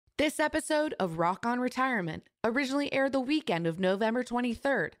This episode of Rock On Retirement originally aired the weekend of November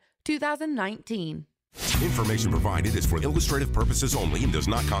 23rd, 2019. Information provided is for illustrative purposes only and does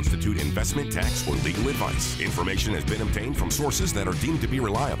not constitute investment, tax, or legal advice. Information has been obtained from sources that are deemed to be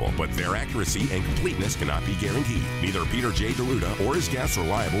reliable, but their accuracy and completeness cannot be guaranteed. Neither Peter J. Deruta or his guests are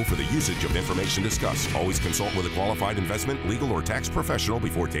liable for the usage of information discussed. Always consult with a qualified investment, legal, or tax professional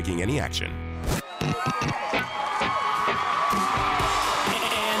before taking any action.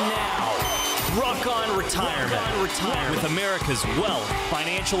 Rock On Retirement with America's wealth,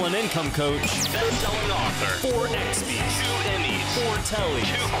 financial, and income coach, best-selling author, 4 XBs, 2 Emmys, 4 Tellys,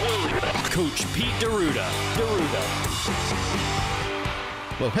 2 Quillies, Coach Pete Deruta.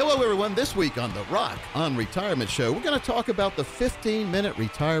 Well, hello everyone. This week on the Rock On Retirement Show, we're going to talk about the 15-minute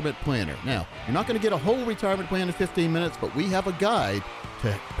retirement planner. Now, you're not going to get a whole retirement plan in 15 minutes, but we have a guide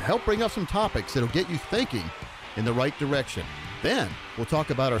to help bring up some topics that'll get you thinking in the right direction. Then we'll talk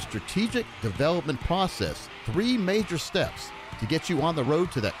about our strategic development process, 3 major steps to get you on the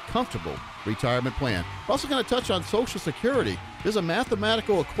road to that comfortable retirement plan. We're also going to touch on Social Security. There's a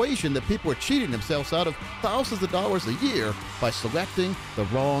mathematical equation that people are cheating themselves out of thousands of dollars a year by selecting the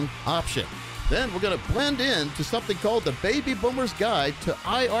wrong option. Then we're going to blend into something called the Baby Boomer's Guide to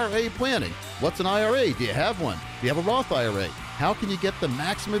IRA Planning. What's an IRA? Do you have one? Do you have a Roth IRA? How can you get the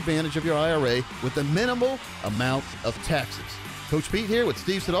maximum advantage of your IRA with the minimal amount of taxes? Coach Pete here with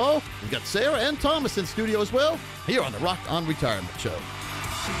Steve Siddall. We've got Sarah and Thomas in studio as well, here on the Rock On Retirement Show.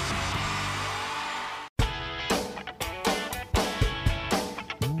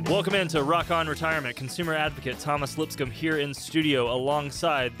 Welcome into Rock On Retirement. Consumer advocate Thomas Lipscomb here in studio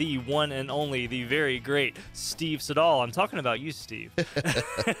alongside the one and only, the very great Steve Siddall. I'm talking about you, Steve.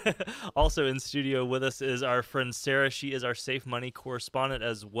 Also in studio with us is our friend Sarah. She is our Safe Money correspondent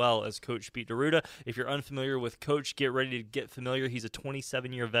as well as Coach Pete Deruta. If you're unfamiliar with Coach, get ready to get familiar. He's a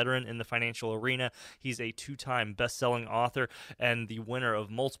 27-year veteran in the financial arena. He's a 2-time best-selling author and the winner of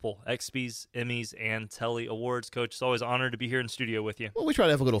multiple XBs, Emmys, and Telly Awards. Coach, it's always an honor to be here in studio with you. Well, we try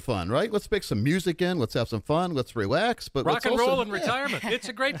to have a little fun, right? Let's pick some music in. Let's have some fun. Let's relax. But rock and also, roll and retirement. It's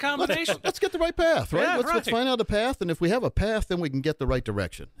a great combination. Let's get the right path, right? Yeah, Let's find out a path, and if we have a path, then we can get the right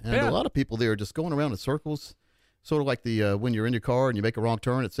direction. And a lot of people there are just going around in circles, sort of like the when you're in your car and you make a wrong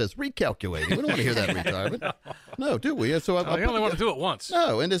turn, it says recalculating. We don't want to hear that in retirement. No, do we? And so you only want to do it once.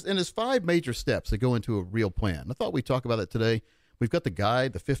 No, and there's 5 major steps that go into a real plan. I thought we'd talk about it today. We've got the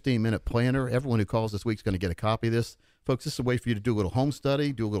guide, the 15-minute planner. Everyone who calls this week is going to get a copy of this. Folks, this is a way for you to do a little home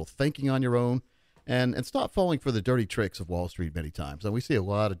study, do a little thinking on your own, and stop falling for the dirty tricks of Wall Street many times. And we see a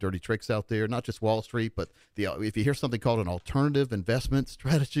lot of dirty tricks out there, not just Wall Street, but if you hear something called an alternative investment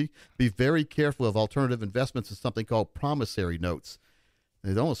strategy, be very careful of alternative investments. It's something called promissory notes.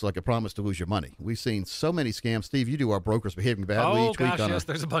 It's almost like a promise to lose your money. We've seen so many scams. Steve, you do our Brokers Behaving Badly each week. Yes,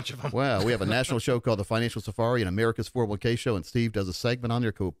 there's a bunch of them. Wow, we have a national show called The Financial Safari and America's 401k Show, and Steve does a segment on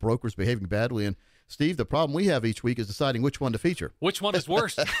there called Brokers Behaving Badly. And Steve, the problem we have each week is deciding which one to feature. Which one is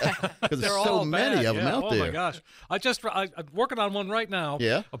worse? Because there's so many of them out there. Oh, my gosh. I'm working on one right now.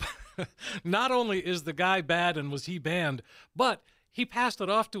 Yeah? Not only is the guy bad and was he banned, but he passed it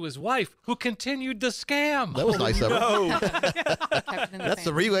off to his wife, who continued the scam. That was nice of her. That's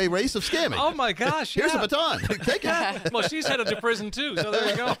the relay race of scamming. Oh, my gosh. Here's the baton. Take it. Well, she's headed to prison, too, so there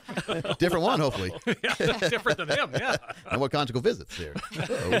you go. Different one, hopefully. Yeah, different than him, yeah. And what conjugal visits there.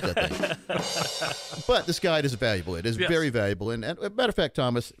 What's that thing? But this guide is valuable. It is very valuable. And matter of fact,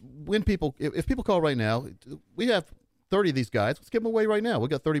 Thomas, if people call right now, we have 30 of these guides. Let's give them away right now. We've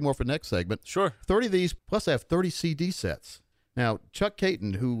got 30 more for next segment. Sure. 30 of these, plus I have 30 CD sets. Now, Chuck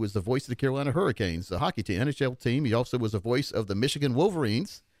Caton, who was the voice of the Carolina Hurricanes, the hockey team, NHL team, he also was a voice of the Michigan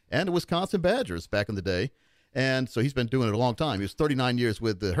Wolverines and the Wisconsin Badgers back in the day. And so he's been doing it a long time. He was 39 years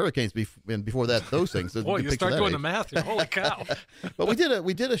with the Hurricanes, and before that, those things. Boy, you start doing the math. Holy cow. But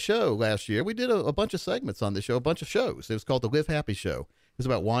we did a show last year. We did a bunch of segments on this show, a bunch of shows. It was called the Live Happy Show. It was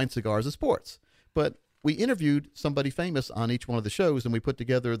about wine, cigars, and sports. But we interviewed somebody famous on each one of the shows, and we put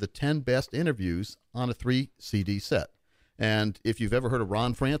together the 10 best interviews on a 3-CD set. And if you've ever heard of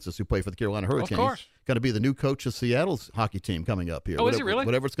Ron Francis, who played for the Carolina Hurricanes, going to be the new coach of Seattle's hockey team coming up here. Oh, is he really?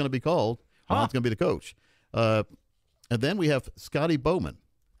 Whatever it's going to be called, Ron's going to be the coach. And then we have Scotty Bowman.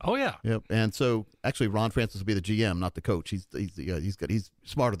 Oh, yeah. Yep. And so actually Ron Francis will be the GM, not the coach. He's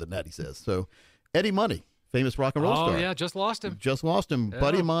smarter than that, he says. So Eddie Money, famous rock and roll star. Oh, yeah, just lost him. Yeah.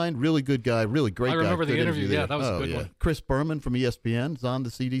 Buddy of mine, really good guy, really great guy. I remember the interview. Yeah, that was a good one. Chris Berman from ESPN is on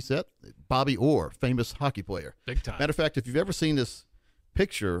the CD set. Bobby Orr, famous hockey player. Big time. Matter of fact, if you've ever seen this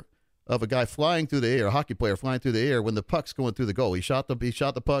picture of a guy flying through the air, a hockey player flying through the air when the puck's going through the goal, he shot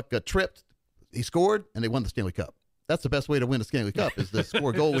the puck, got tripped, he scored, and they won the Stanley Cup. That's the best way to win a Stanley Cup is to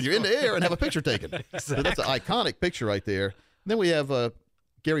score a goal when you're in the air and have a picture taken. Exactly. So that's an iconic picture right there. And then we have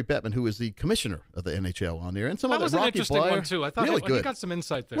Gary Bettman, who is the commissioner of the NHL on there. And some That other was an Rocky interesting Flyer, one, too. I thought really he good. got some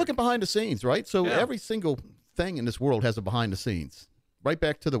insight there. Looking behind the scenes, right? So Yeah. every single thing in this world has a behind the scenes. Right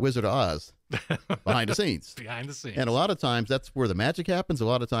back to the Wizard of Oz, behind the scenes. Behind the scenes. And a lot of times that's where the magic happens. A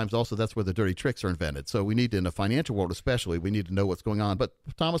lot of times also that's where the dirty tricks are invented. So we need to, in the financial world especially, we need to know what's going on. But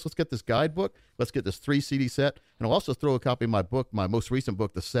Thomas, let's get this guidebook. Let's get this 3 CD set. And I'll also throw a copy of my book, my most recent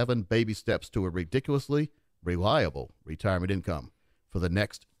book, The 7 Baby Steps to a Ridiculously Reliable Retirement Income, for the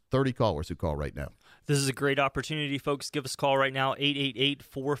next 30 callers who call right now. This is a great opportunity, folks. Give us a call right now,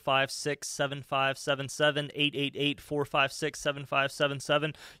 888-456-7577,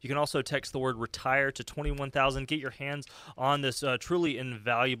 888-456-7577. You can also text the word RETIRE to 21,000. Get your hands on this truly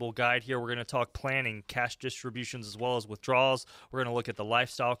invaluable guide here. We're going to talk planning, cash distributions, as well as withdrawals. We're going to look at the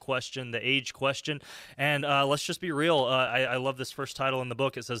lifestyle question, the age question, and let's just be real. I love this first title in the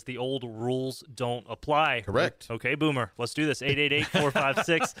book. It says, "The Old Rules Don't Apply." Correct. Okay, Boomer. Let's do this.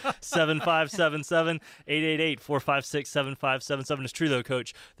 888-456-7577. 888-456-7577. It's true, though,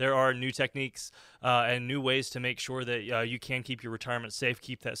 Coach. There are new techniques and new ways to make sure that you can keep your retirement safe,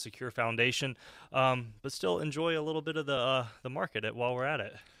 keep that secure foundation, but still enjoy a little bit of the market while we're at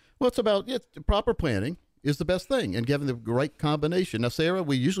it. Well, it's about proper planning is the best thing, and having the right combination. Now, Sarah,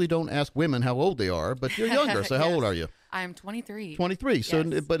 we usually don't ask women how old they are, but you're younger. So how Yes. old are you? I'm 23. 23. So,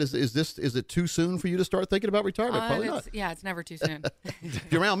 Yes. but is it too soon for you to start thinking about retirement? Probably not. It's never too soon. If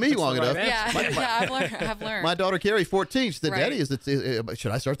you're around me long the right enough. answer. I've learned. My daughter Carrie, 14, she said, Right. "Daddy,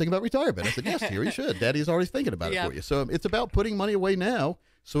 should I start thinking about retirement?" I said, "Yes, dear, you should. Daddy's already thinking about it Yeah. for you." So it's about putting money away now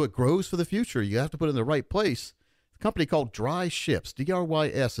so it grows for the future. You have to put it in the right place. A company called Dry Ships,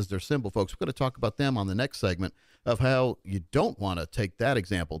 DRYS is their symbol, folks. We're going to talk about them on the next segment of how you don't want to take that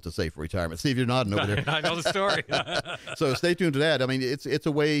example to save for retirement. Steve, you're nodding over there. I know the story. So stay tuned to that. I mean, it's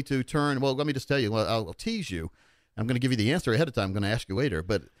a way to turn. Well, let me just tell you. Well, I'll tease you. I'm going to give you the answer ahead of time. I'm going to ask you later,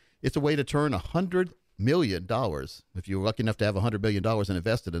 but it's a way to turn $100 million. If you're lucky enough to have $100 million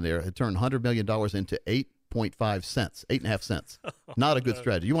invested in there, it turn $100 million into 8.5 cents, 8.5 cents. Not a good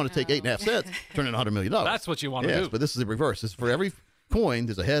strategy. You want to take 8.5 cents, turn it $100 million. That's what you want to Yes, do. but this is the reverse. It's for every coin,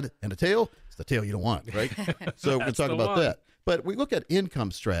 there's a head and a tail. It's the tail you don't want, right? So we're going to talk the about one. that. But we look at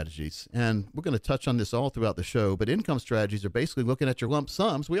income strategies, and we're going to touch on this all throughout the show. But income strategies are basically looking at your lump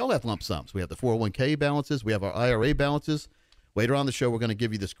sums. We all have lump sums. We have the 401k balances. We have our IRA balances. Later on the show, we're going to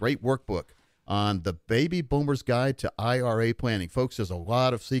give you this great workbook on the Baby Boomers Guide to IRA Planning. Folks, there's a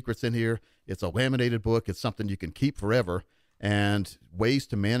lot of secrets in here. It's a laminated book. It's something you can keep forever. And ways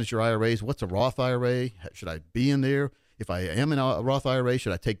to manage your IRAs. What's a Roth IRA? Should I be in there? If I am in a Roth IRA,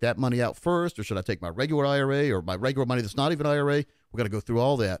 should I take that money out first, or should I take my regular IRA or my regular money that's not even IRA? We're going to go through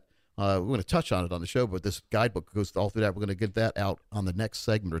all that. We're going to touch on it on the show, but this guidebook goes all through that. We're going to get that out on the next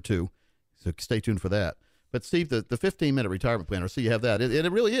segment or two, so stay tuned for that. But, Steve, the 15-minute retirement planner, so you have that. And it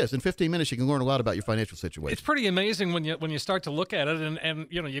really is. In 15 minutes, you can learn a lot about your financial situation. It's pretty amazing when you start to look at it, and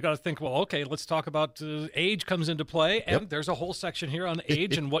you got to think, well, okay, let's talk about age comes into play, and there's a whole section here on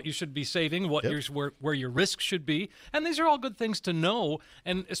age and what you should be saving, what where your risks should be, and these are all good things to know.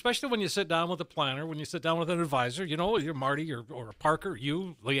 And especially when you sit down with a planner, when you sit down with an advisor, you're Marty or Parker,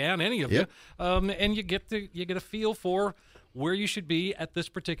 you, Leanne, any of you, and you get a feel for where you should be at this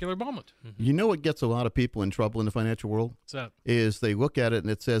particular moment. You know what gets a lot of people in trouble in the financial world? What's that? Is they look at it and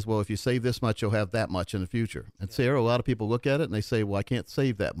it says, well, if you save this much, you'll have that much in the future. And Sarah, a lot of people look at it and they say, well, I can't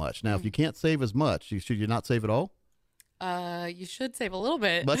save that much. Now, if you can't save as much, should you not save at all? You should save a little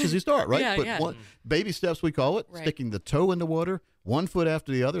bit. Much as you start, right? Yeah, But yeah. baby steps, we call it, Right. sticking the toe in the water, one foot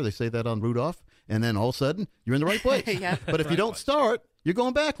after the other. They say that on Rudolph. And then all of a sudden, you're in the right place. Yeah. But if you don't start, you're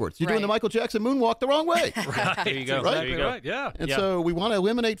going backwards. You're doing the Right. Michael Jackson moonwalk the wrong way. There you go. Right? There you go. Right, yeah. And Yeah. so we want to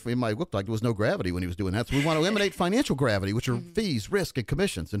eliminate, it might look like there was no gravity when he was doing that. So we want to eliminate financial gravity, which are fees, risk, and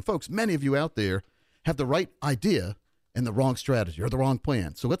commissions. And folks, many of you out there have the right idea and the wrong strategy or the wrong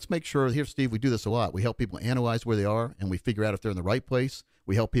plan. So let's make sure, here, Steve, we do this a lot. We help people analyze where they are and we figure out if they're in the right place.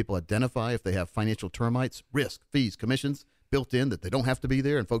 We help people identify if they have financial termites, risk, fees, commissions built in that they don't have to be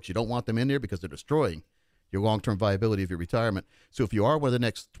there. And folks, you don't want them in there because they're destroying your long-term viability of your retirement. So if you are one of the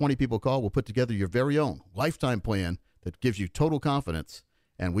next 20 people call, we'll put together your very own lifetime plan that gives you total confidence.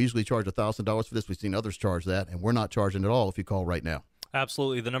 And we usually charge $1,000 for this. We've seen others charge that, and we're not charging at all if you call right now.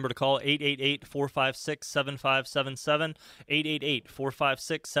 Absolutely. The number to call, 888-456-7577,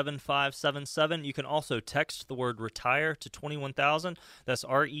 888-456-7577. You can also text the word RETIRE to 21,000. That's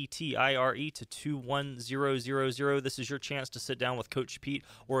RETIRE to 21000. This is your chance to sit down with Coach Pete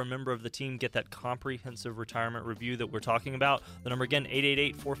or a member of the team, get that comprehensive retirement review that we're talking about. The number again,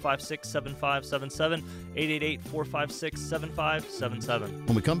 888-456-7577, 888-456-7577.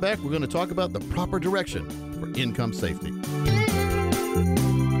 When we come back, we're going to talk about the proper direction for income safety.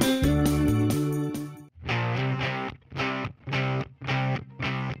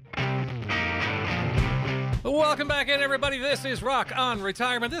 Welcome back in, everybody. This is Rock on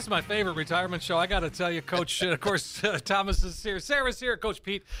Retirement. This is my favorite retirement show. I got to tell you, Coach, of course, Thomas is here. Sarah's here, Coach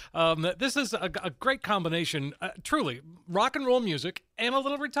Pete. This is a great combination, truly, rock and roll music and a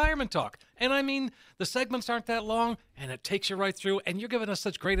little retirement talk. And I mean, the segments aren't that long, and it takes you right through, and you're giving us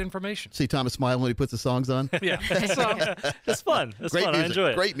such great information. See Thomas smile when he puts the songs on? Yeah. It's fun. It's Great fun. music. I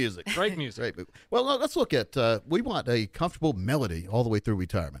enjoy it. Great music. Great music. Great music. Well, let's look at, we want a comfortable melody all the way through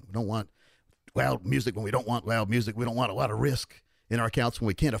retirement. We don't want loud music when we don't want loud music. We don't want a lot of risk in our accounts when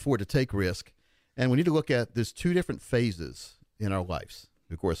we can't afford to take risk. And we need to look at there's two different phases in our lives.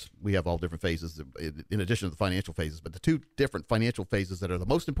 Of course, we have all different phases in addition to the financial phases, but the two different financial phases that are the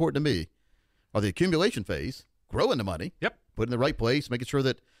most important to me are the accumulation phase, growing the money, Yep. put it in the right place, making sure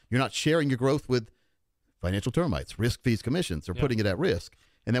that you're not sharing your growth with financial termites, risk fees, commissions, or putting it at risk.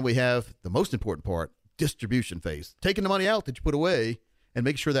 And then we have the most important part, distribution phase, taking the money out that you put away and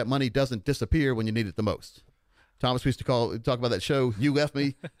make sure that money doesn't disappear when you need it the most. Thomas, we used to talk about that show, You Left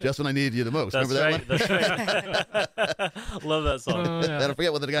Me Just When I Needed You the Most. That's Remember that right. one? That's right. Love that song. I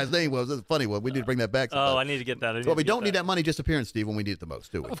forget what the guy's name was. It's a funny one. We need to bring that back. Oh, I need to get that. But we don't need that money disappearing, Steve, when we need it the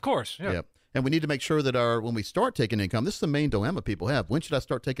most, do we? Of course. Yeah. Yep. And we need to make sure that when we start taking income, this is the main dilemma people have. When should I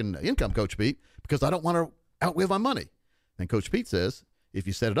start taking income, Coach Pete? Because I don't want to outlive my money. And Coach Pete says, if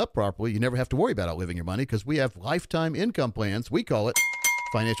you set it up properly, you never have to worry about outliving your money because we have lifetime income plans. We call it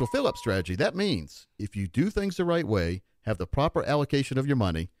financial fill-up strategy. That means if you do things the right way, have the proper allocation of your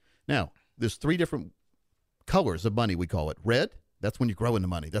money. Now, there's three different colors of money, we call it. Red, that's when you grow into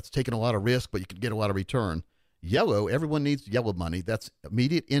money. That's taking a lot of risk, but you can get a lot of return. Yellow, everyone needs yellow money. That's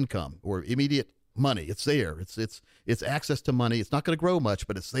immediate income or immediate money. It's there. It's access to money. It's not going to grow much,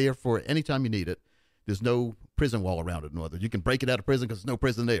 but it's there for any time you need it. There's no prison wall around it. In other words, you can break it out of prison because there's no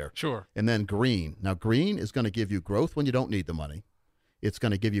prison there. Sure. And then green. Now, green is going to give you growth when you don't need the money. It's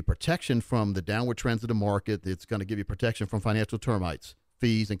going to give you protection from the downward trends of the market. It's going to give you protection from financial termites,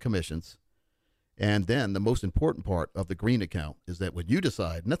 fees, and commissions. And then the most important part of the green account is that when you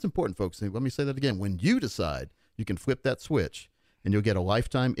decide, and that's important, folks, let me say that again, when you decide, you can flip that switch and you'll get a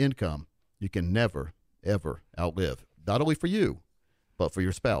lifetime income you can never, ever outlive, not only for you, but for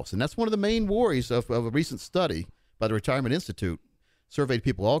your spouse. And that's one of the main worries of a recent study by the Retirement Institute, surveyed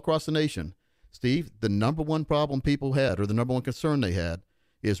people all across the nation. Steve, the number one problem people had, or the number one concern they had,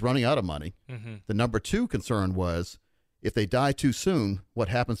 is running out of money. Mm-hmm. The number two concern was if they die too soon, what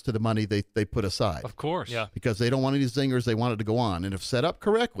happens to the money they put aside? Of course. Yeah. Because they don't want any zingers. They want it to go on. And if set up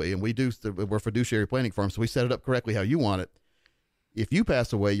correctly, and we're fiduciary planning firms, so we set it up correctly how you want it. If you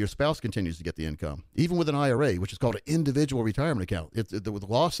pass away, your spouse continues to get the income, even with an IRA, which is called an individual retirement account. The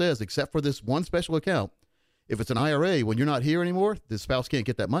law says, except for this one special account, if it's an IRA, when you're not here anymore, the spouse can't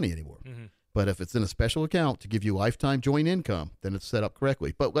get that money anymore. Mm-hmm. But if it's in a special account to give you lifetime joint income, then it's set up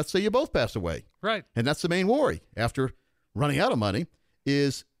correctly. But let's say you both pass away. Right. And that's the main worry after running out of money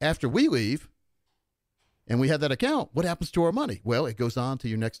is after we leave and we have that account, what happens to our money? Well, it goes on to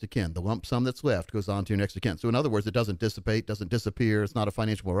your next of kin. The lump sum that's left goes on to your next of kin. So in other words, it doesn't dissipate, doesn't disappear. It's not a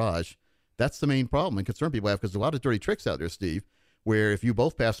financial mirage. That's the main problem and concern people have because there's a lot of dirty tricks out there, Steve, where if you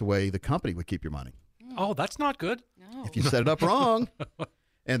both pass away, the company would keep your money. Oh, that's not good. No. If you set it up wrong.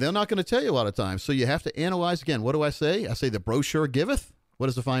 And they're not going to tell you a lot of times. So you have to analyze again. What do I say? I say the brochure giveth. What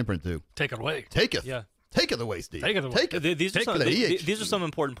does the fine print do? Take it away. Taketh. Yeah. Take it away, Steve. Take it away. Take it. These are some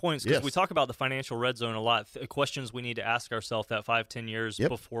important points because Yes. we talk about the financial red zone a lot. Questions we need to ask ourselves that 5-10 years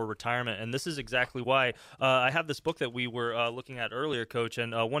before retirement, and this is exactly why I have this book that we were looking at earlier, Coach.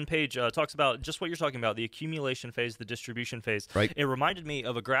 And one page talks about just what you're talking about: the accumulation phase, the distribution phase. Right. It reminded me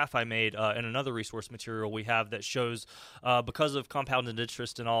of a graph I made in another resource material we have that shows because of compounded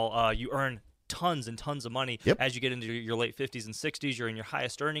interest and all, you earn tons and tons of money as you get into your late 50s and 60s. You're in your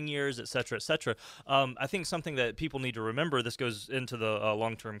highest earning years, et cetera, et cetera. I think something that people need to remember, this goes into the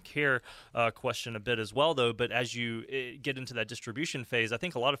long-term care question a bit as well, though, but as you get into that distribution phase, I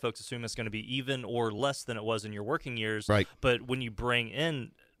think a lot of folks assume it's going to be even or less than it was in your working years. Right. But when you bring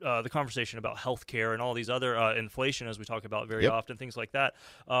in the conversation about healthcare and all these other inflation, as we talk about very Yep. often, things like that,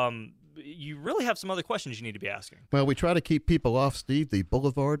 you really have some other questions you need to be asking. Well, we try to keep people off, Steve, the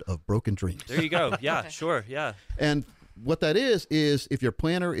boulevard of broken dreams. There you go. Yeah, sure. Yeah. And what that is if your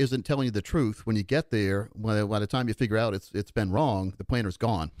planner isn't telling you the truth when you get there, by the time you figure out it's been wrong, the planner's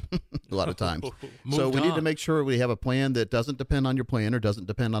gone a lot of times. So we need to make sure we have a plan that doesn't depend on your planner, doesn't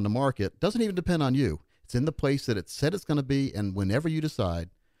depend on the market, doesn't even depend on you. It's in the place that it said it's going to be, and whenever you decide,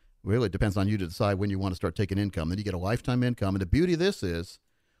 really it depends on you to decide when you want to start taking income. Then you get a lifetime income. And the beauty of this is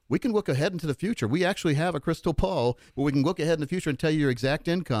we can look ahead into the future. We actually have a crystal ball where we can look ahead in the future and tell you your exact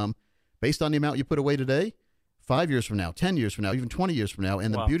income based on the amount you put away today, 5 years from now, 10 years from now, even 20 years from now.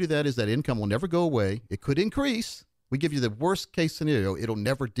 And the beauty of that is that income will never go away. It could increase. We give you the worst case scenario. It'll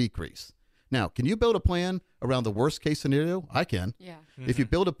never decrease. Now, can you build a plan around the worst case scenario? I can. Yeah. If you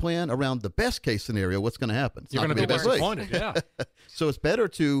build a plan around the best case scenario, what's going to happen? It's You're not going to gonna be the best disappointed. Yeah. So it's better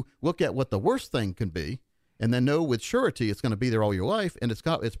to look at what the worst thing can be and then know with surety it's going to be there all your life, and it's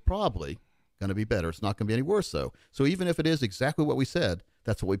probably going to be better. It's not going to be any worse, though. So even if it is exactly what we said,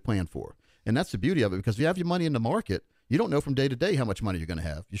 that's what we planned for. And that's the beauty of it, because if you have your money in the market, you don't know from day to day how much money you're going to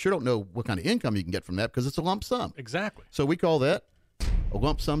have. You sure don't know what kind of income you can get from that, because it's a lump sum. Exactly. So we call that a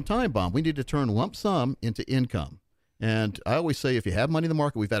lump sum time bomb. We need to turn lump sum into income. And I always say, if you have money in the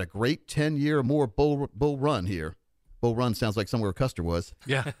market, we've had a great 10-year or more bull run here. Bull run sounds like somewhere Custer was.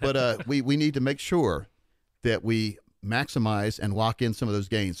 Yeah. But we need to make sure that we maximize and lock in some of those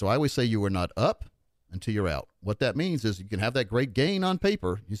gains. So I always say you are not up until you're out. What that means is you can have that great gain on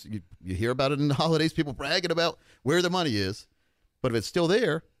paper. You hear about it in the holidays, people bragging about where the money is. But if it's still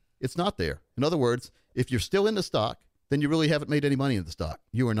there, it's not there. In other words, if you're still in the stock, then you really haven't made any money in the stock.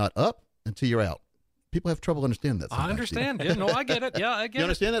 You are not up until you're out. People have trouble understanding that sometimes. I understand. Yeah, no, I get it. Yeah, I get You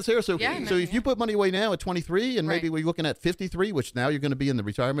understand that, Sarah? So, Yeah, so if you put money away now at 23, and maybe Right. we're looking at 53, which now you're going to be in the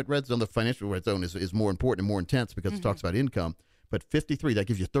retirement red zone. The financial red zone is more important and more intense because it talks about income. But 53, that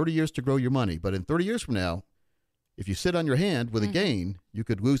gives you 30 years to grow your money. But in 30 years from now, if you sit on your hand with a gain, you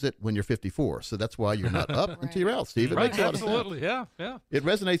could lose it when you're 54. So that's why you're not up until you're out, Steve. It Right, makes a lot of sense. absolutely. Yeah, yeah. It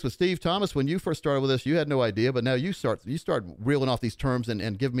resonates with Steve Thomas. When you first started with us, you had no idea, but now you start reeling off these terms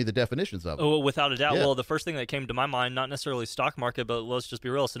and giving me the definitions of them. Oh, without a doubt. Yeah. Well, the first thing that came to my mind, not necessarily stock market, but let's just be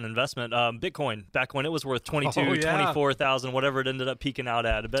real, it's an investment. Bitcoin, back when it was worth 24,000, whatever it ended up peaking out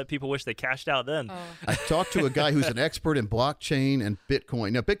at. I bet people wish they cashed out then. I talked to a guy who's an expert in blockchain and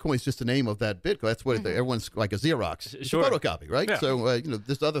Bitcoin. Now, Bitcoin is just the name of that Bitcoin. That's what everyone's like a Xerox. It's Sure. a photocopy, right? Yeah. So,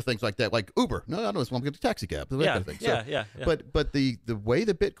 there's other things like that, like Uber. No, I don't know. I'm going to taxi cab. That kind of thing. So, yeah. But the way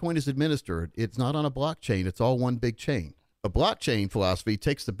the Bitcoin is administered, it's not on a blockchain. It's all one big chain. A blockchain philosophy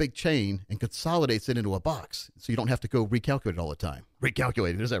takes the big chain and consolidates it into a box, so you don't have to go recalculate it all the time.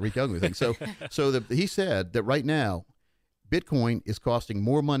 Recalculate it. There's that recalculating thing. So he said that right now, Bitcoin is costing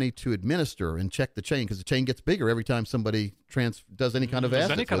more money to administer and check the chain because the chain gets bigger every time somebody does any kind of Does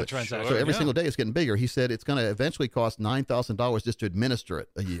asset. any kind with of it. transaction, So every yeah. single day it's getting bigger. He said it's going to eventually cost $9,000 just to administer it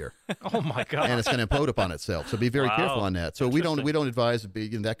a year, Oh my God. and it's going to implode upon itself. So be very Wow. careful on that. So we don't advise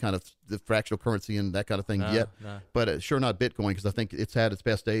that kind of the fractional currency and that kind of thing yet. No. But sure not Bitcoin, because I think it's had its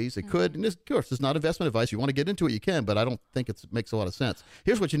best days. It could, and of course, it's not investment advice. You want to get into it, you can, but I don't think it makes a lot of sense.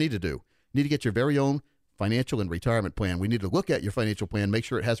 Here's what you need to do: you need to get your very own financial and retirement plan. We need to look at your financial plan, make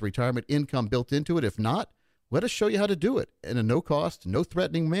sure it has retirement income built into it. If not, let us show you how to do it in a no cost, no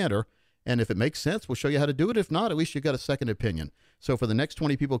threatening manner. And if it makes sense, we'll show you how to do it. If not, at least you got a second opinion. So for the next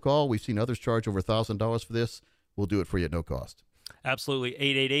 20 people call, we've seen others charge over $1,000 for this. We'll do it for you at no cost. Absolutely.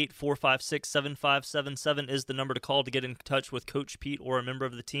 888-456-7577 is the number to call to get in touch with Coach Pete or a member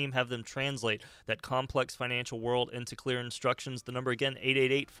of the team. Have them translate that complex financial world into clear instructions. The number again,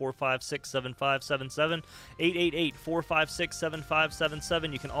 888-456-7577.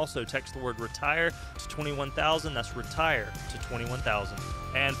 888-456-7577. You can also text the word retire to 21,000. That's retire to 21,000.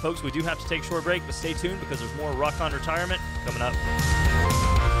 And folks, we do have to take a short break, but stay tuned because there's more Rock on Retirement coming up.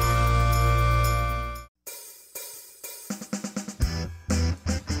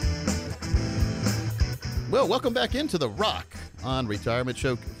 Well, welcome back into the Rock on Retirement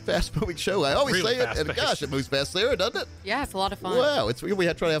Show, fast-moving show. I always Really say it, and fast-paced. gosh, it moves fast, Sarah, doesn't it? Yeah, it's a lot of fun. Wow, we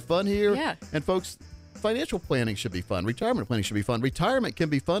try to have fun here. Yeah. And folks, financial planning should be fun. Retirement planning should be fun. Retirement can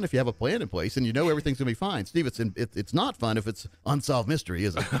be fun if you have a plan in place and you know everything's going to be fine. Steve, it's not fun if it's unsolved mystery,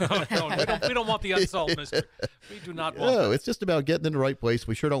 is it? No, we don't want the unsolved mystery. We do not want No, that. it's just about getting in the right place.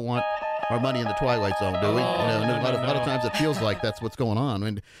 We sure don't want our money in the twilight zone, do we? And a lot of times it feels like that's what's going on.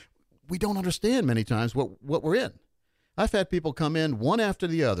 And we don't understand many times what we're in. I've had people come in one after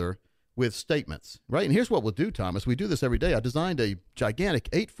the other with statements, right? And here's what we'll do, Thomas. We do this every day. I designed a gigantic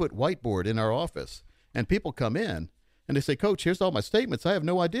 8-foot whiteboard in our office, and people come in And they say, Coach, here's all my statements. I have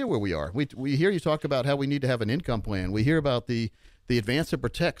no idea where we are. We hear you talk about how we need to have an income plan. We hear about the advance and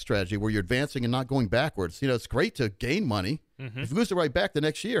protect strategy where you're advancing and not going backwards. You know, it's great to gain money. If you lose it right back the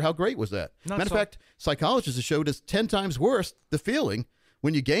next year, how great was that? Matter of fact, psychologists have showed us 10 times worse the feeling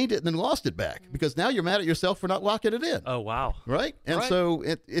when you gained it and then lost it back, because now you're mad at yourself for not locking it in. Oh, wow. Right? And so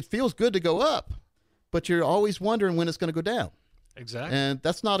it feels good to go up, but you're always wondering when it's going to go down. Exactly. And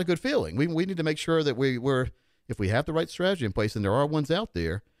that's not a good feeling. We need to make sure that we're if we have the right strategy in place, and there are ones out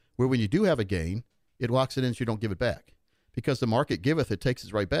there where when you do have a gain, it locks it in so you don't give it back. Because the market giveth, it takes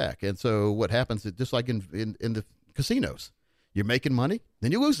it right back. And so what happens is just like in the casinos, you're making money,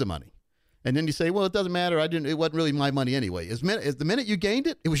 then you lose the money. And then you say, well, it doesn't matter. It wasn't really my money anyway. As the minute you gained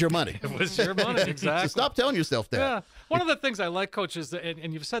it, it was your money. It was your money, exactly. So stop telling yourself that. Yeah. One of the things I like, Coach, is that,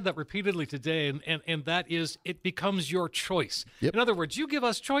 and you've said that repeatedly today, and that is it becomes your choice. Yep. In other words, you give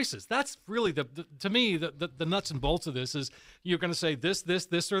us choices. That's really, to me, the nuts and bolts of this is you're going to say this,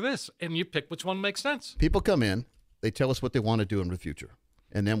 or this, and you pick which one makes sense. People come in, they tell us what they want to do in the future.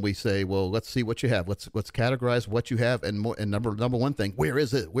 And then we say, well, let's see what you have. Let's categorize what you have. And number one thing, where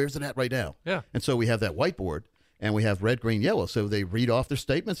is it? Where's it at right now? Yeah. And so we have that whiteboard, and we have red, green, yellow. So they read off their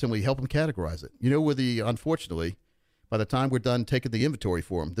statements, and we help them categorize it. You know, unfortunately, by the time we're done taking the inventory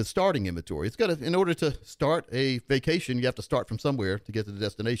for them, the starting inventory, in order to start a vacation, you have to start from somewhere to get to the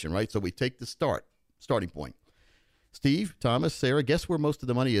destination, right? So we take the starting point. Steve, Thomas, Sarah, guess where most of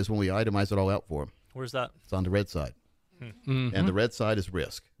the money is when we itemize it all out for them? Where's that? It's on the red side. And the red side is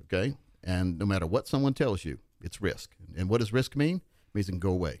risk, okay? And no matter what someone tells you, it's risk. And what does risk mean? It means it can go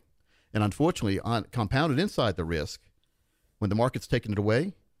away. And unfortunately, compounded inside the risk, when the market's taking it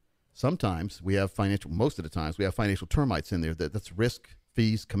away, sometimes most of the times, we have financial termites in there. That's risk,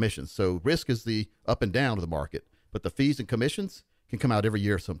 fees, commissions. So risk is the up and down of the market, but the fees and commissions can come out every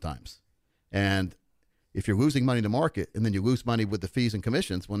year sometimes. And if you're losing money in the market and then you lose money with the fees and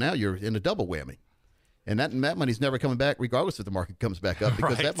commissions, well, now you're in a double whammy. And that money's never coming back regardless if the market comes back up,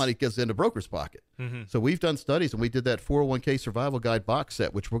 because that money gets in the broker's pocket. So we've done studies, and we did that 401k survival guide box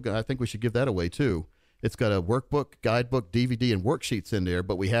set, which I think we should give that away too. It's got a workbook, guidebook, DVD, and worksheets in there,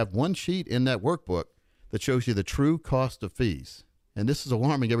 but we have one sheet in that workbook that shows you the true cost of fees. And this is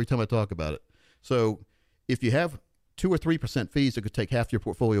alarming every time I talk about it. So if you have 2 or 3% fees that could take half your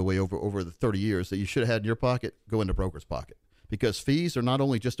portfolio away over the 30 years that you should have had in your pocket, go in the broker's pocket. Because fees are not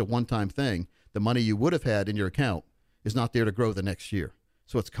only just a one-time thing. The money you would have had in your account is not there to grow the next year.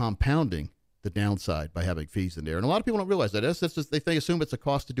 So it's compounding the downside by having fees in there. And a lot of people don't realize that. That's just, they assume it's a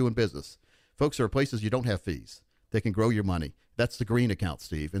cost of doing business. Folks, there are places you don't have fees. They can grow your money. That's the green account,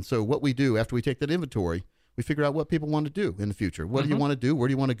 Steve. And so what we do after we take that inventory, we figure out what people want to do in the future. What do you want to do? Where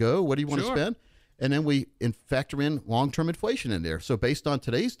do you want to go? What do you want to spend? And then we factor in long-term inflation in there. So based on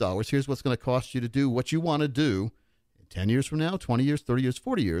today's dollars, here's what's going to cost you to do what you want to do 10 years from now, 20 years, 30 years,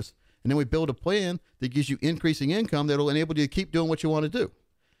 40 years. And then we build a plan that gives you increasing income that will enable you to keep doing what you want to do.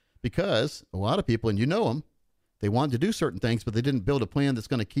 Because a lot of people, and you know them, they wanted to do certain things, but they didn't build a plan that's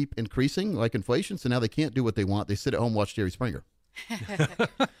going to keep increasing like inflation. So now they can't do what they want. They sit at home, watch Jerry Springer.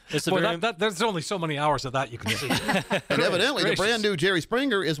 There's only so many hours of that you can see. And evidently, the brand new Jerry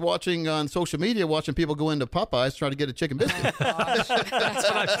Springer is watching on social media, watching people go into Popeyes trying to get a chicken biscuit. That's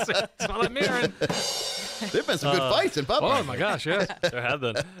what I'm hearing. There've been some good fights in Popeyes. Oh my gosh, yeah, There have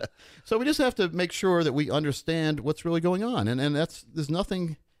been. So we just have to make sure that we understand what's really going on, and there's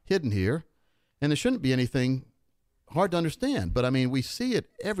nothing hidden here, and there shouldn't be anything hard to understand. But I mean, we see it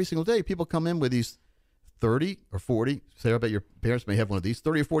every single day. People come in with these 30 or 40, Sarah, I bet your parents may have one of these,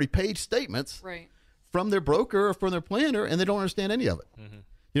 30 or 40 page statements from their broker or from their planner, and they don't understand any of it.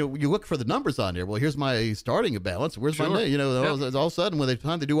 You know, you look for the numbers on there. Well, here's my starting balance. Where's my name? You know, all of a sudden, when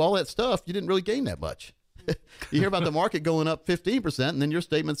they do all that stuff, you didn't really gain that much. You hear about the market going up 15%, and then your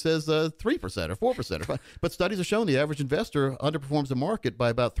statement says 3% or 4%. Or 5%. But studies have shown the average investor underperforms the market by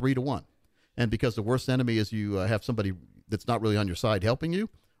about 3 to 1. And because the worst enemy is you have somebody that's not really on your side helping you,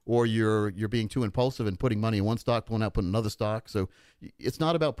 or you're being too impulsive and putting money in one stock, pulling out, putting another stock. So it's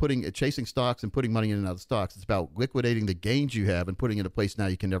not about chasing stocks and putting money in and out of stocks. It's about liquidating the gains you have and putting it in a place now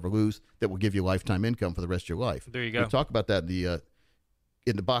you can never lose that will give you lifetime income for the rest of your life. There you go. We talk about that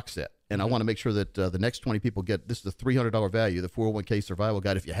in the box set. And I want to make sure that the next 20 people get, this is a $300 value, the 401k survival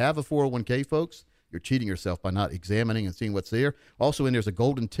guide. If you have a 401k, folks, you're cheating yourself by not examining and seeing what's there. Also in there's a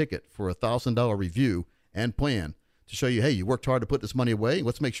golden ticket for a $1,000 review and plan to show you, hey, you worked hard to put this money away.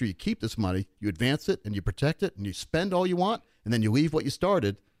 Let's make sure you keep this money, you advance it, and you protect it, and you spend all you want, and then you leave what you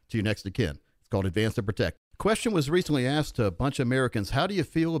started to your next of kin. It's called Advance and Protect. The question was recently asked to a bunch of Americans, how do you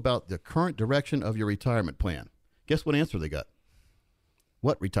feel about the current direction of your retirement plan? Guess what answer they got?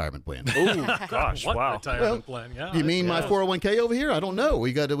 What retirement plan? Oh gosh, What wow. retirement plan? Yeah. You mean my 401k over here? I don't know.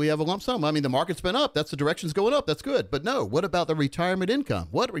 We have a lump sum. I mean, the market's been up. That's the direction's going up. That's good. But no, what about the retirement income?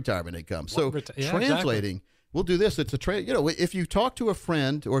 What retirement income? So translating, we'll do this. It's if you talk to a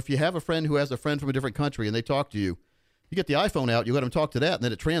friend, or if you have a friend who has a friend from a different country and they talk to you, you get the iPhone out, you let them talk to that, and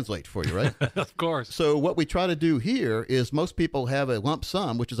then it translates for you, right? Of course. So what we try to do here is most people have a lump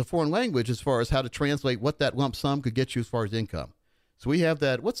sum, which is a foreign language as far as how to translate what that lump sum could get you as far as income. So we have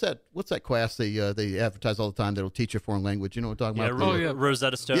that. What's that class they advertise all the time that'll teach you a foreign language? You know what I'm talking about?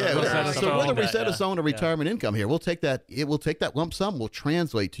 Rosetta Stone. Yeah. So we're the Rosetta Stone of retirement income here. We'll take that. It will take that lump sum. We'll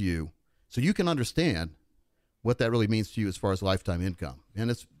translate to you so you can understand what that really means to you as far as lifetime income.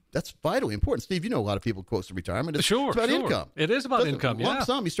 And that's vitally important. Steve, you know a lot of people close to retirement. It's about income. It is about income, lump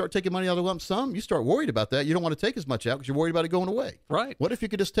sum, you start taking money out of the lump sum, you start worried about that. You don't want to take as much out because you're worried about it going away. Right. What if you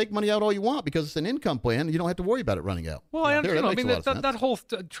could just take money out all you want because it's an income plan and you don't have to worry about it running out? Well, that whole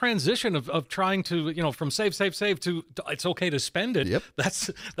transition of trying to, from save to it's okay to spend it. Yep. That's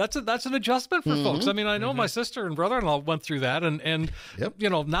an adjustment for folks. I mean, I know my sister and brother-in-law went through that, and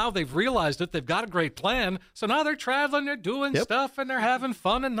now they've realized it. They've got a great plan, so now they're traveling, they're doing stuff, and they're having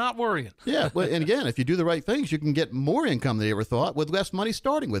fun and not worrying. Yeah, and again, if you do the right things, you can get more income than you ever thought with less money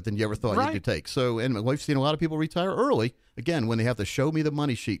starting with than you ever thought you could take. So, and we've seen a lot of people retire early, again, when they have the show me the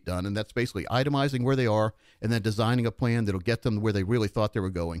money sheet done, and that's basically itemizing where they are and then designing a plan that'll get them where they really thought they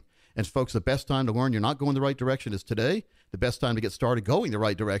were going. And folks, the best time to learn you're not going the right direction is today. The best time to get started going the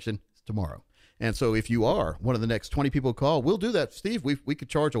right direction is tomorrow. And so if you are one of the next 20 people call, we'll do that. Steve, we could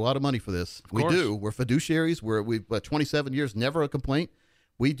charge a lot of money for this. We do. We're fiduciaries. We've 27 years, never a complaint.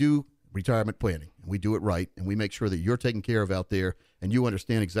 We do retirement planning, and we do it right, and we make sure that you're taken care of out there and you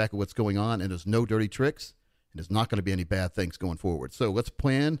understand exactly what's going on, and there's no dirty tricks, and there's not going to be any bad things going forward. So let's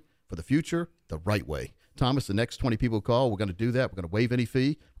plan for the future the right way. Thomas, the next 20 people call, we're going to do that. We're going to waive any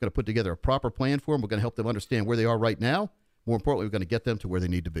fee. We're going to put together a proper plan for them. We're going to help them understand where they are right now. More importantly, we're going to get them to where they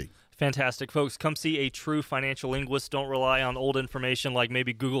need to be. Fantastic, folks. Come see a true financial linguist. Don't rely on old information like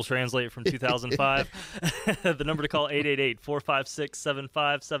maybe Google Translate from 2005. The number to call,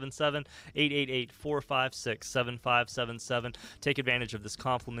 888-456-7577, 888-456-7577. Take advantage of this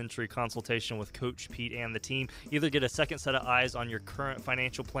complimentary consultation with Coach Pete and the team. Either get a second set of eyes on your current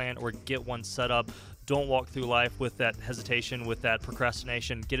financial plan or get one set up. Don't walk through life with that hesitation, with that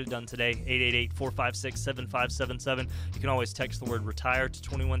procrastination. Get it done today, 888-456-7577. You can always text the word RETIRE to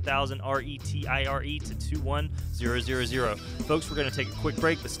 21,000, RETIRE to 21000. Folks, we're going to take a quick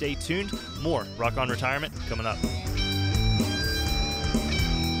break, but stay tuned. More Rock On Retirement coming up.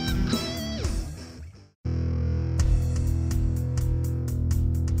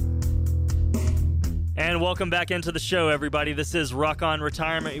 And welcome back into the show, everybody. This is Rock On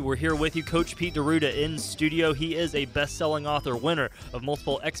Retirement. We're here with you, Coach Pete D'Arruda in studio. He is a best-selling author, winner of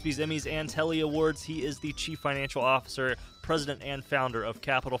multiple EXPYs, Emmys, and Telly Awards. He is the Chief Financial Officer, President and Founder of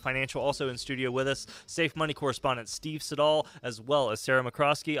Capital Financial. Also in studio with us, Safe Money Correspondent Steve Siddall, as well as Sarah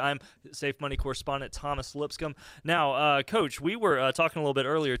McCroskey. I'm Safe Money Correspondent Thomas Lipscomb. Now, Coach, we were talking a little bit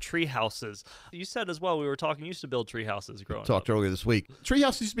earlier, tree houses. You said as well, we used to build tree houses growing up. Talked earlier this week. Tree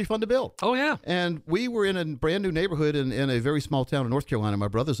houses used to be fun to build. Oh, yeah. And we were in a brand new neighborhood in a very small town in North Carolina, my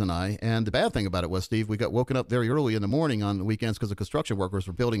brothers and I. And the bad thing about it was, Steve, we got woken up very early in the morning on the weekends because the construction workers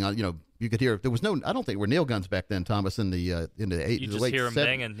were building on, you could hear, there was no, I don't think there were nail guns back then, Thomas, in the late hear 'em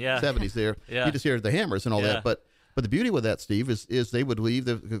banging, 70s there. Yeah. You just hear the hammers and all that. But the beauty with that, Steve, is they would leave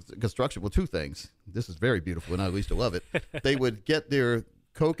the construction with two things. This is very beautiful, and I used to love it. They would get their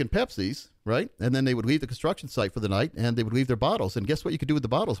Coke and Pepsis, right? And then they would leave the construction site for the night, and they would leave their bottles. And guess what you could do with the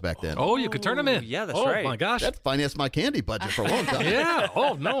bottles back then? Oh, you could turn them in. Yeah, that's right. Oh, my gosh. That financed my candy budget for a long time. Yeah.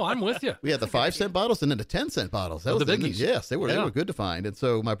 Oh, no, I'm with you. We had the 5-cent bottles and then the 10-cent bottles. That was the biggies. Yes, they were good to find. And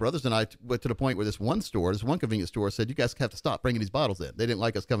so my brothers and I went to the point where this one convenience store said, you guys have to stop bringing these bottles in. They didn't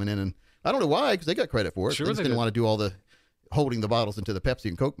like us coming in, and I don't know why, because they got credit for it. Sure, they just didn't want to do all the holding the bottles until the Pepsi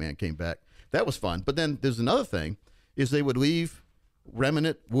and Coke man came back. That was fun. But then there's another thing, is they would leave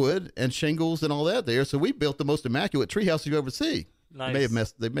remnant wood and shingles and all that there. So we built the most immaculate treehouse you ever see.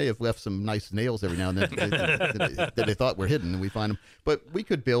 Nice. They may have left some nice nails every now and then that they thought were hidden, and we find them. But we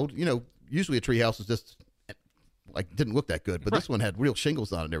could build, usually a treehouse is just didn't look that good, but this one had real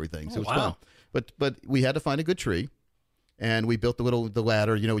shingles on it and everything. So it was fun. But we had to find a good tree. And we built the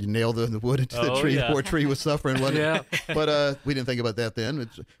ladder, you nail the wood into the tree. Yeah. The poor tree was suffering. But we didn't think about that then.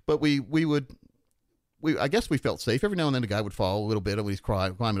 But we would I guess we felt safe. Every now and then the guy would fall a little bit when he's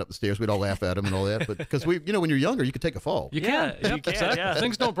climbing up the stairs. We'd all laugh at him and all that. But because when you're younger, you could take a fall. You can. Yeah, Yep, you can, exactly. yeah.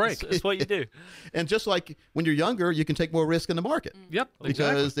 Things don't break. It's what you do. And just like when you're younger, you can take more risk in the market. Yep,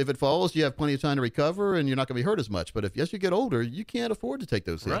 Because if it falls, you have plenty of time to recover and you're not going to be hurt as much. But as you get older, you can't afford to take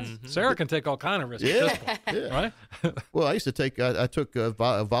those hits. Right. Sarah can take all kind of risks. Yeah. At this point, right? Well, I used to take, I took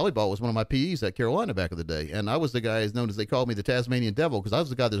volleyball was one of my PEs at Carolina back in the day. And I was the guy known as, they called me the Tasmanian Devil, because I was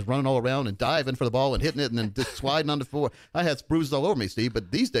the guy that was running all around and diving for the ball and hitting it and then just sliding on the floor. I had bruises all over me, Steve,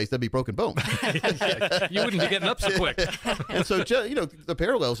 but these days that'd be broken bone. You wouldn't be getting up so quick. And so, the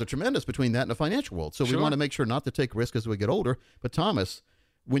parallels are tremendous between that and the financial world. So we want to make sure not to take risks as we get older. But Thomas,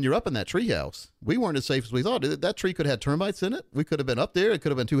 when you're up in that treehouse, we weren't as safe as we thought. That tree could have had termites in it. We could have been up there. It could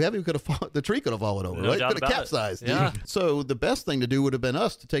have been too heavy. The tree could have fallen over. No right? doubt Could have about it. capsized. Yeah. So the best thing to do would have been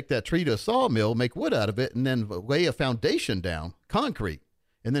us to take that tree to a sawmill, make wood out of it, and then lay a foundation down, concrete,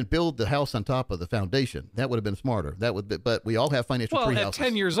 and then build the house on top of the foundation. That would have been smarter. But we all have financial tree Well, at houses.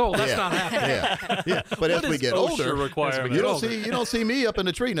 10 years old, that's not happening. Yeah. But as What we is get OSHA older, requirement? get you don't see me up in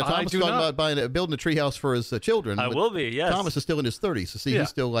the tree. Now I Thomas do is talking not. about building a tree house for his children. I but will be, yes. Thomas is still in his 30s, so see, Yeah. he's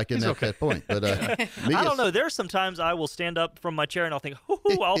still like in He's that, okay. that point. But me, I don't it's- know. There's sometimes I will stand up from my chair and I'll think,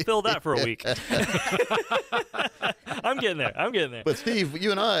 "Ooh, I'll fill that for a week." I'm getting there. But Steve,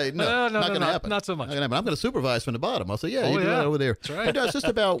 you and I, No, not going to happen. not so much. Not gonna happen. I'm going to supervise from the bottom. I'll say, yeah, Oh, you do yeah. that over there. That's right. But no, it's just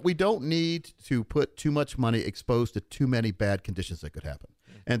about we don't need to put too much money exposed to too many bad conditions that could happen.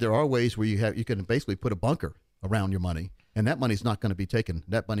 And there are ways where you can basically put a bunker around your money, and that money's not going to be taken.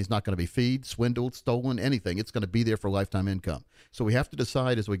 That money's not going to be feed, swindled, stolen, anything. It's going to be there for lifetime income. So we have to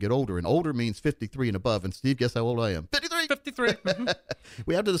decide as we get older, and older means 53 and above. And Steve, guess how old I am? 53. 53. Mhm.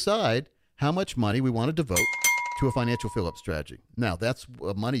 We have to decide how much money we want to devote to a financial fill-up strategy. Now, that's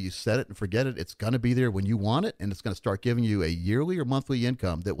money, you set it and forget it. It's going to be there when you want it, and it's going to start giving you a yearly or monthly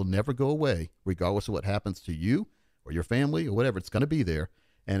income that will never go away, regardless of what happens to you or your family or whatever. It's going to be there.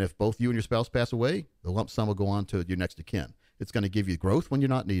 And if both you and your spouse pass away, the lump sum will go on to your next of kin. It's going to give you growth when you're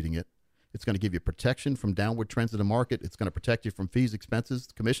not needing it. It's going to give you protection from downward trends in the market. It's going to protect you from fees, expenses,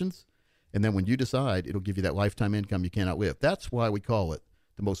 commissions. And then when you decide, it'll give you that lifetime income you can't outlive. That's why we call it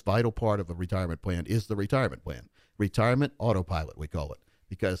the most vital part of a retirement plan is the retirement plan. Retirement autopilot, we call it,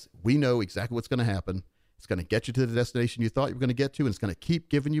 because we know exactly what's going to happen. It's going to get you to the destination you thought you were going to get to, and it's going to keep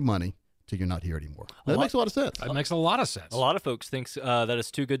giving you money till you're not here anymore. That makes a lot of sense. That makes a lot of sense. A lot of folks think that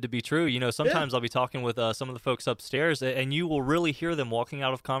it's too good to be true. Sometimes I'll be talking with some of the folks upstairs, and you will really hear them walking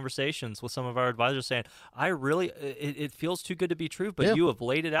out of conversations with some of our advisors saying, it feels too good to be true, but you have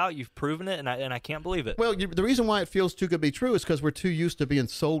laid it out, you've proven it, and I can't believe it. Well, the reason why it feels too good to be true is because we're too used to being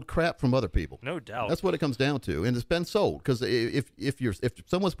sold crap from other people. No doubt. That's what it comes down to, and it's been sold. Because if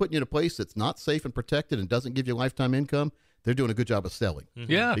someone's putting you in a place that's not safe and protected and doesn't give you lifetime income, they're doing a good job of selling.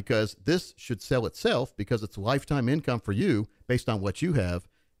 Yeah. Because this should sell itself because it's lifetime income for you based on what you have,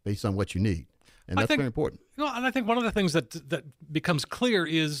 based on what you need, and that's very important. And I think one of the things that becomes clear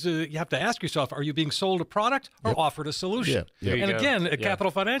is you have to ask yourself, are you being sold a product or offered a solution? Yeah. There you And go. again, at Yeah.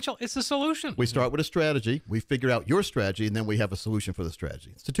 Capital Financial, it's a solution. We start with a strategy, we figure out your strategy, and then we have a solution for the strategy.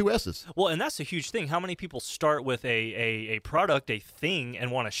 It's the two S's. Well, and that's a huge thing. How many people start with a product, a thing,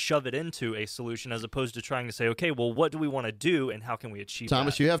 and want to shove it into a solution as opposed to trying to say, okay, well, what do we want to do and how can we achieve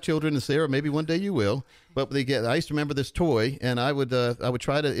Thomas, that? you have children, and Sarah, maybe one day you will. But I used to remember this toy, and I would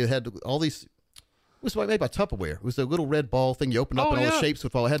try to. It had all these. It was made by Tupperware. It was a little red ball thing you open up, Oh, and all the yeah. shapes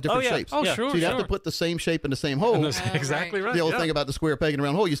would fall. It had different Oh, yeah. shapes. Oh, Yeah. sure, So you'd have sure. to put the same shape in the same hole. That's exactly right. The old yeah. thing about the square peg in a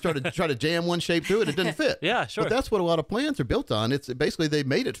round hole, you started to try to jam one shape through it, it didn't fit. Yeah, sure. But that's what a lot of plans are built on. It's basically they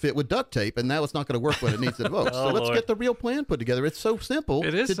made it fit with duct tape, and now it's not going to work when it needs to vote. So let's Lord. get the real plan put together. It's so simple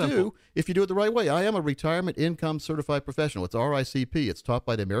It is to simple. do if you do it the right way. I am a retirement income certified professional. It's RICP. It's taught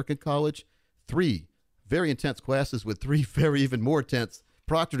by the American College. 3 very intense classes with 3 very even more intense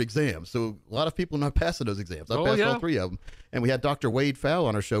proctored exams. So a lot of people are not passing those exams. I passed all 3 of them. And we had Dr. Wade Fowle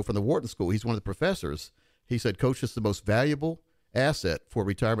on our show from the Wharton School. He's one of the professors. He said, Coach, it's the most valuable asset for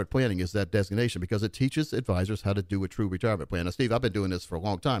retirement planning is that designation because it teaches advisors how to do a true retirement plan. Now, Steve, I've been doing this for a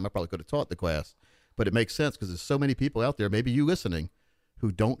long time. I probably could have taught the class, but it makes sense because there's so many people out there, maybe you listening,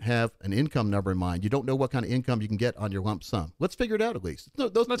 who don't have an income number in mind. You don't know what kind of income you can get on your lump sum. Let's figure it out at least.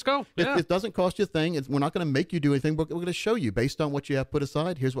 Let's go. Yeah. It doesn't cost you a thing. We're not going to make you do anything. We're going to show you based on what you have put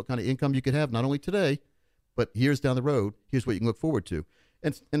aside. Here's what kind of income you could have, not only today, but years down the road. Here's what you can look forward to.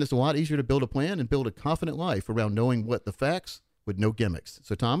 And it's a lot easier to build a plan and build a confident life around knowing what the facts with no gimmicks.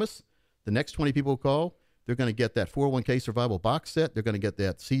 So, Thomas, the next 20 people who call, they're going to get that 401k survival box set. They're going to get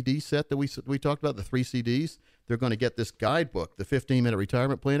that CD set that we talked about, the 3 CDs. They're going to get this guidebook, the 15-minute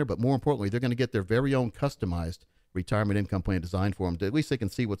retirement planner. But more importantly, they're going to get their very own customized retirement income plan designed for them. At least they can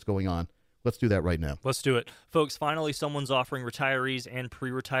see what's going on Let's do that right now. Let's do it. Folks, finally someone's offering retirees and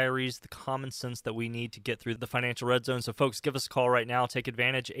pre-retirees the common sense that we need to get through the financial red zone. So folks, give us a call right now. Take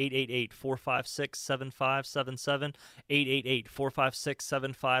advantage. 888-456-7577.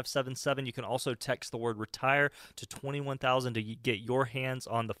 888-456-7577. You can also text the word retire to 21,000 to get your hands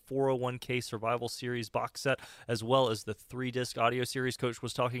on the 401k Survival Series box set, as well as the 3-disc audio series Coach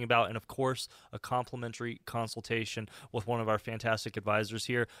was talking about, and of course, a complimentary consultation with one of our fantastic advisors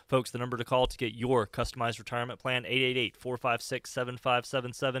here. Folks, the number to call to get your customized retirement plan,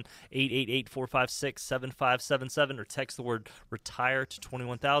 888-456-7577, 888-456-7577, or text the word retire to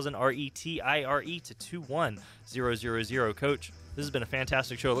 21,000, RETIRE to 21000. Coach, this has been a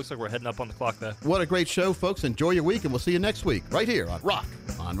fantastic show. It looks like we're heading up on the clock, though. What a great show, folks. Enjoy your week, and we'll see you next week right here on Rock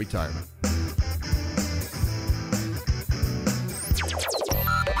on Retirement.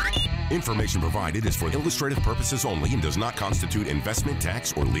 Information provided is for illustrative purposes only and does not constitute investment,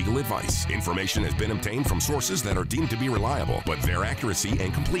 tax, or legal advice. Information has been obtained from sources that are deemed to be reliable, but their accuracy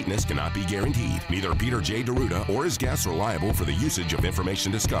and completeness cannot be guaranteed. Neither Peter J. D'Arruda or his guests are liable for the usage of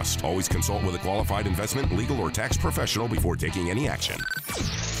information discussed. Always consult with a qualified investment, legal, or tax professional before taking any action.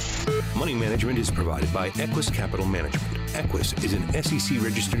 Money management is provided by Equus Capital Management. Equus is an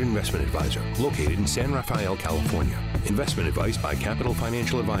SEC-registered investment advisor located in San Rafael, California. Investment advice by Capital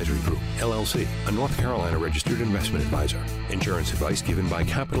Financial Advisory Group, LLC, a North Carolina-registered investment advisor. Insurance advice given by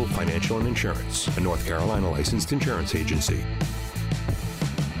Capital Financial and Insurance, a North Carolina licensed insurance agency.